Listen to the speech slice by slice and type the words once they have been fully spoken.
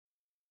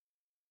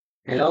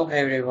Hello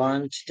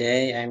everyone,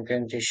 today I'm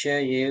going to show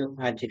you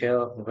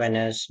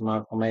Arteriovenous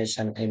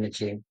malformation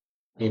imaging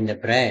in the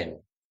brain.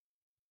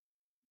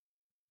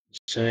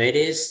 So it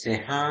is the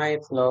high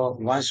flow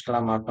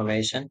vascular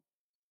malformation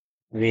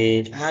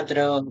with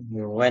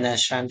arteriovenous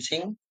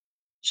shunting,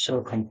 so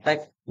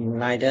complex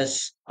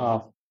nidus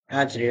of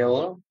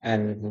arteriole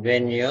and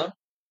venule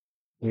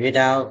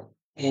without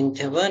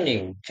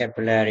intervening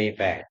capillary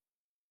bed.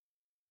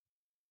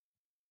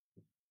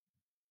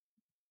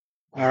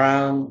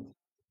 Around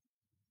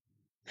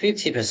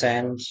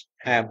 50%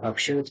 have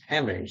acute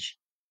hemorrhage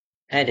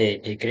at a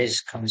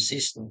decreased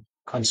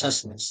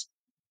consciousness.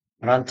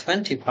 Around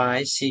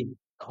 25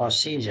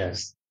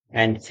 seizures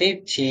and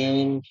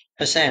 15%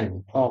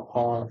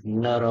 focal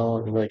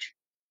neurologic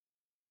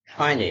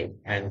finding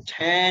and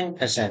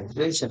 10%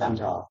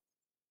 incidental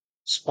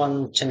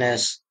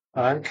spontaneous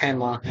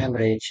parenchymal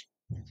hemorrhage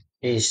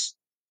is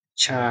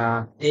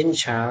in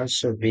child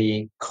should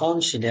be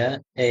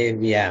considered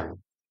AVM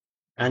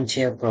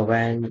until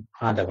proven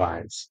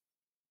otherwise.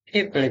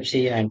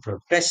 Epilepsy and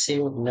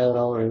progressive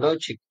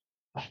neurologic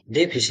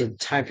deficit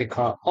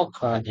typically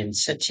occur in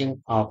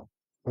setting of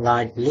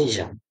light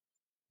lesion.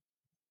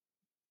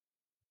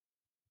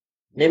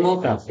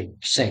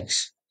 Demographic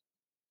sex,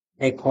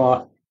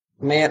 equal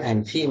male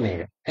and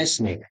female,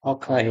 ethnic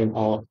occur in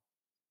all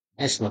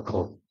ethnic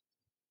groups.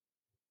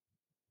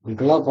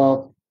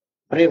 Global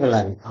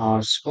prevalent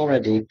or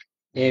sporadic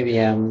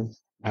avian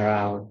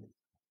around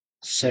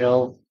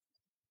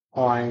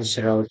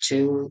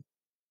 0.02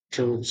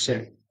 to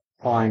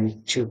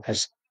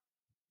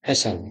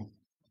 0.2%.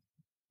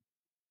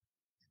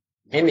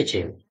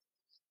 Imaging.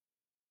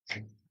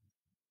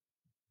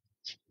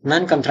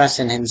 Non-contrast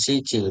enhanced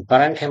CT.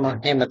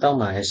 Parenchymal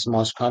hematoma is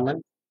most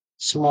common.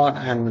 Small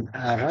and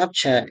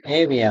ruptured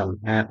avium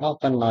are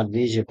often not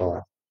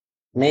visible.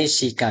 May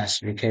see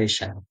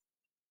calcification.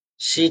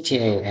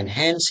 CTA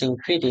enhancing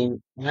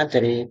feeding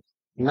artery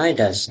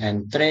nidus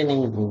and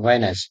draining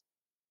venous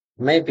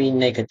may be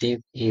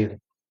negative if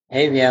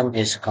avium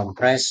is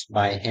compressed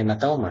by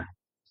hematoma.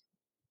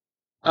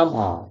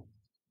 Among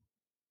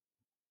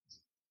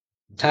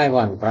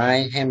Taiwan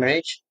bright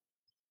hemorrhage,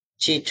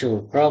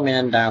 T2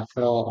 prominent dark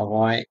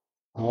flow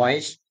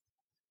voice,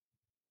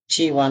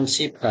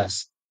 T1C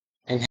plus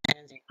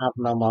enhancing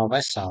abnormal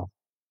vessel,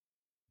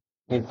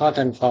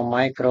 important for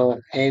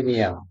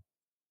microavium.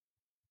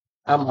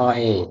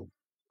 MRA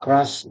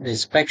cross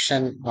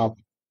inspection of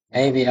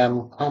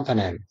AVM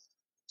component.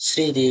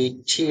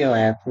 3D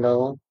TOF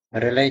flow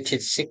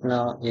related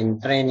signal in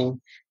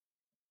draining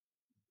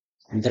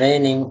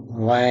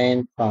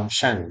vein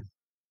function.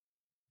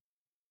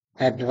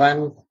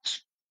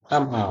 Advanced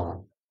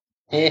somehow.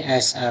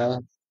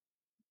 ASL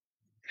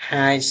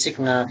high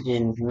signal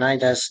in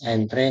nidus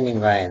and draining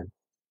vein.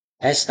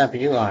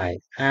 SWI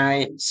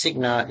high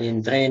signal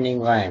in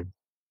draining vein.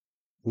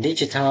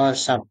 Digital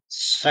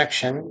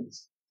subtraction,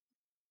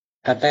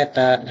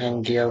 catheter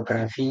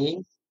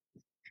angiography,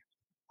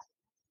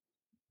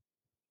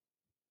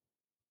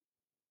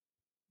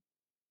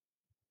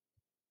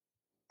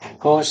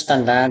 gold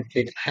standard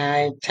with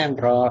high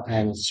temporal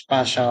and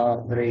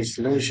spatial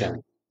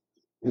resolution.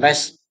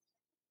 Best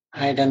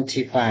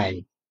identify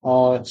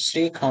all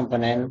three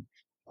components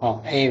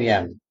of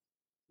avian,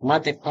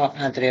 multiple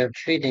arterial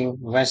feeding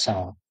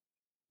vessel,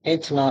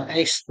 internal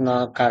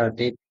external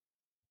carotid,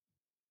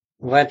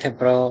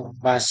 vertebral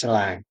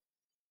basilar,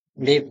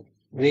 deep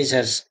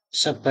viscous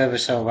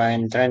superficial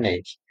vein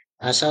drainage,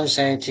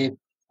 associated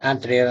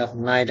arterial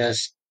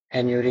nidus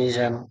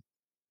aneurysm,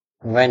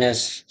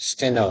 venous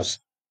stenosis.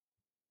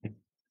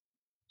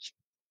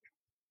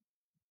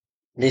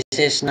 This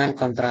is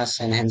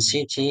non-contrast enhanced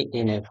CT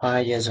in a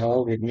 5 years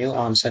old with new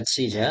onset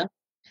seizure.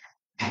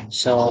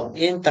 So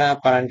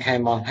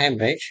intraparenchymal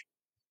hemorrhage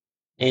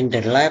in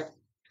the left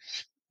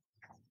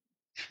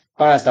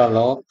parietal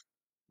lobe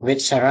with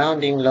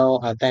surrounding low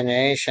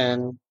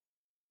attenuation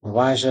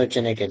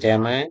vasogenic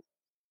edema.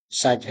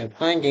 Such a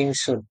finding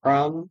should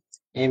prompt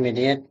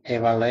immediate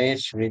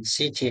evaluation with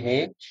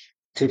CTA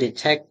to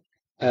detect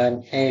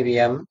an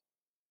AVM,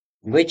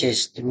 which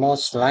is the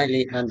most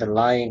likely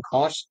underlying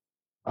cause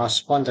of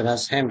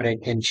spontaneous hemorrhage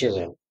in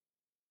children.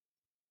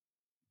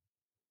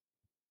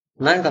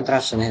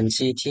 Non-contraction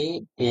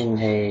NCT in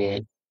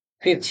a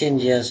 15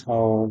 years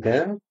old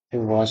girl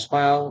who was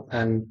found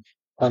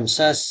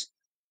unconscious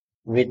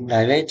with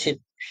dilated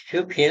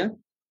pupil,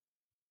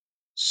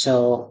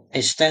 so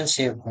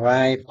extensive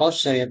right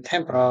posterior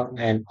temporal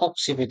and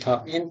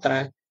occipital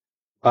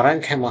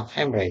intraparenchymal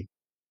hemorrhage.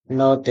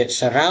 Note the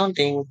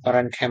surrounding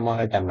parenchymal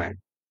edema.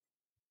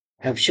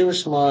 A few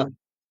small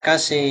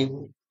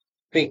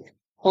calcific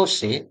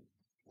foci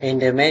in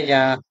the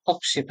major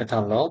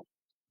occipital lobe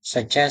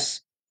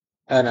suggest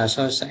an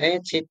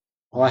associated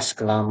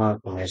vascular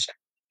malformation.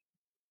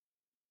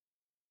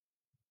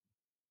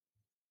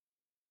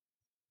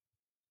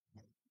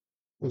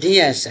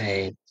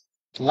 DSA,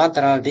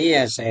 lateral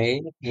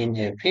DSA in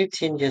a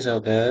 15 years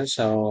old girl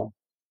saw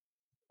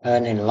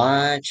an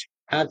enlarged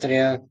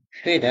atrial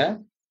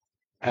fluid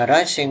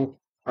arising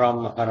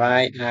from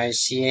right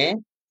ICA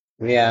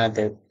via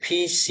the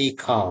PC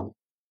column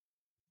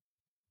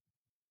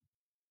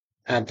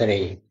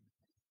artery.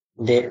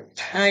 The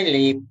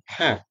highly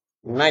packed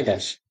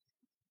nidus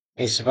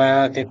is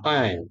well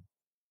defined.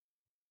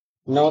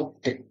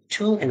 Note the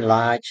two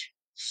enlarged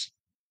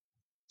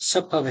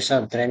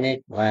superficial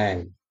drainage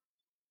glands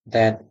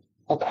that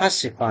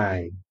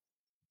opacify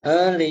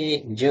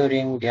early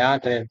during the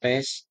arterial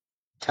phase,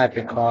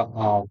 typical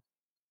of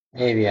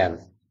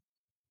avian.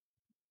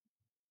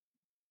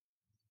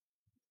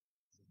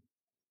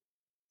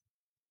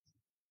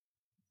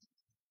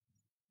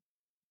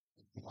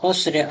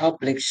 Posterior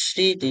oblique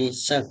CD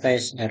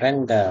surface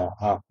render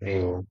of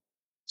a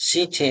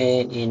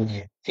CTA in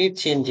a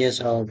 15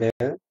 years old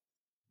girl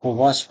who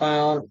was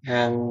found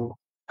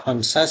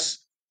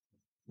unconscious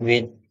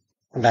with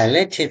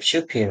dilated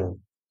pupil.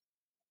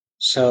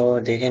 So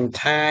the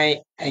entire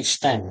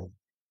extent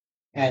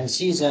and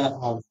seizure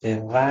of the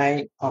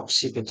right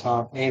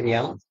occipital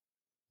area,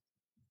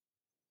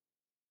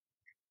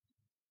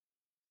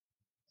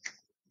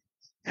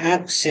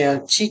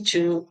 axial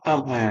tissue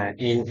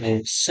in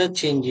a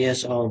 13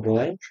 years old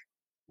boy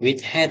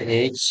with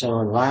headache so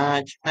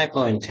large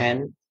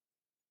hypointense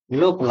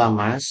lobular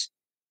mass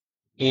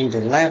in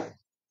the left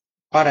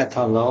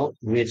parietal lobe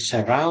with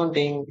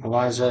surrounding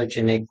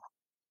vasogenic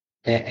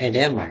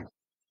edema.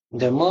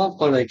 The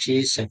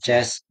morphology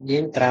suggests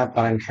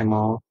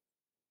intraparenchymal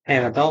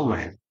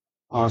hematoma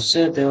or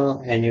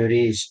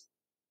pseudoaneurysm.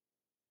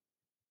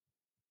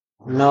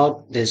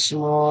 Note the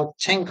small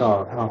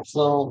tangle of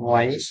flow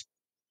waves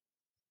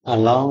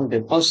along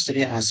the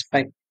posterior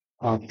aspect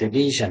of the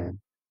lesion,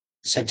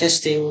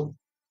 suggesting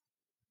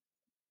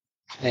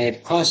a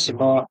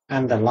possible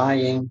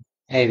underlying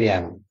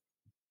avian.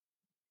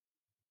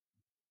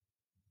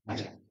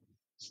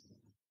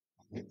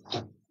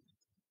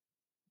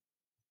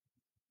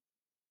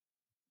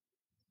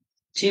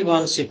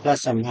 T1C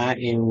plasma are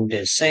in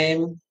the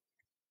same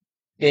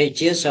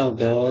 8 years old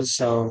girl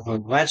so a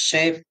red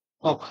shape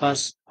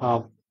focus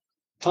of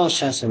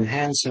torsus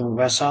enhancing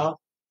vessel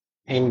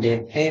in the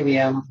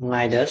avium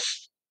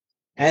nidus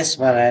as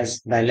well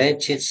as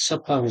dilated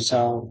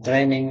superficial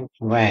draining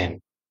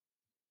vein.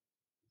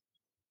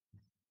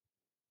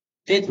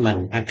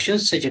 Treatment: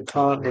 acute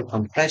surgical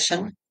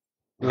decompression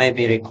may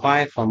be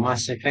required for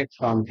mass effect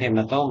from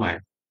hematoma,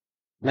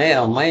 may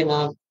or may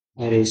not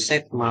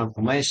resect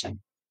malformation.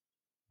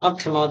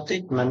 Optimal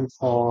treatment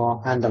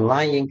for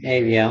underlying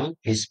avium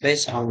is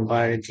based on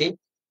variety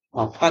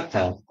of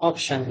factors.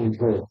 Options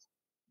include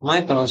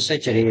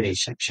microsurgery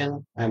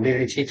resection,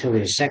 ability to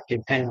resect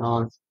depend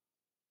on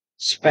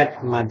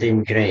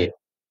spermatin grade,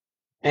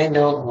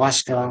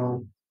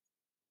 endovascular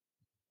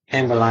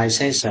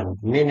embolization,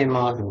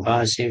 minimal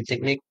invasive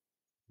technique,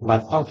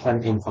 but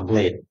often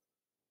incomplete.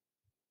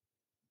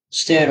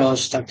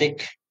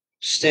 Stereostatic,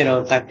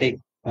 stereotactic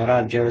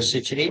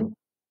radiosurgery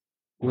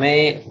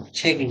may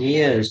take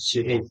years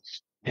to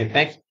its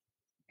effect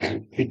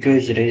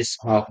because risk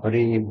of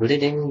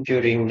rebleeding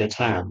during the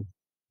time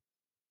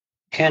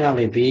can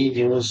only be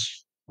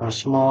used for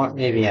small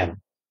AVM.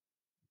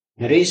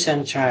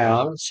 Recent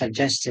trials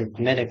suggested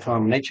medical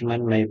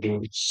management may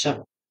be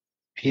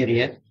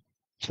superior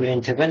to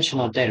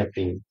interventional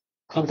therapy.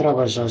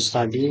 Controversial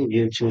study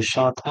due to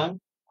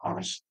short-term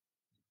course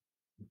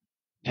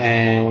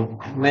and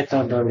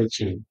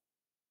methodology.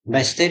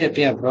 Best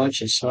therapy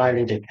approach is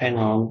slightly depend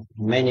on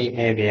many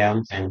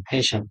AVM and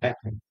patient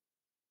pattern.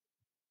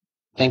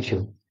 Thank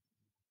you.